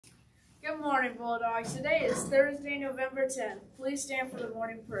Good morning, Bulldogs. Today is Thursday, November 10th. Please stand for the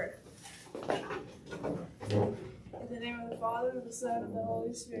morning prayer. In the name of the Father, and the Son, and the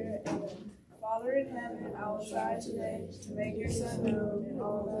Holy Spirit, amen. Father in heaven, I will try today to make your Son known in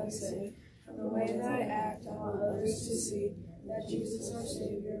all that I say. From the way that I act, I want others to see that Jesus our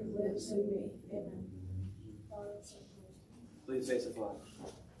Savior lives in me. Amen. Please face the flag.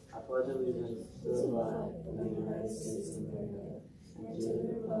 I pledge allegiance to the flag of the United States of America and to the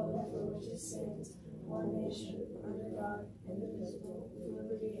republic for which it stands, one nation, under God, indivisible, with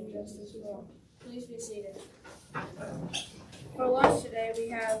liberty and justice for all. Please be seated. For lunch today, we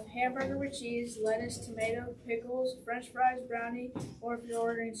have hamburger with cheese, lettuce, tomato, pickles, french fries, brownie, or if you're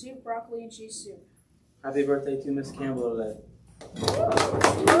ordering soup, broccoli and cheese soup. Happy birthday to Miss Campbell today.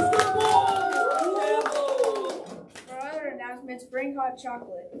 For other announcements, bring hot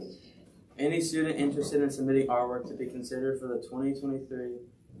chocolate. Any student interested in submitting artwork to be considered for the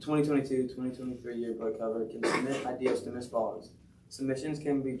 2022-2023 yearbook cover can submit ideas to Ms. Boggs. Submissions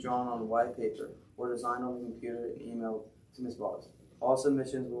can be drawn on white paper or designed on the computer and emailed to Ms. Boggs. All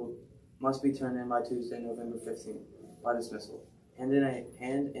submissions must be turned in by Tuesday, November 15th, by dismissal. Hand in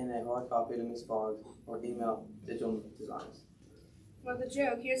a hard copy to Ms. Boggs or email digital designs. For the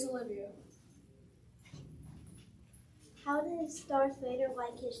joke, here's Olivia. How does Darth Vader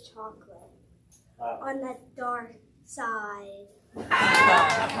like his chocolate? On the dark side.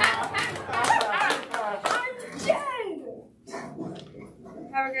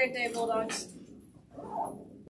 Have a great day, Bulldogs.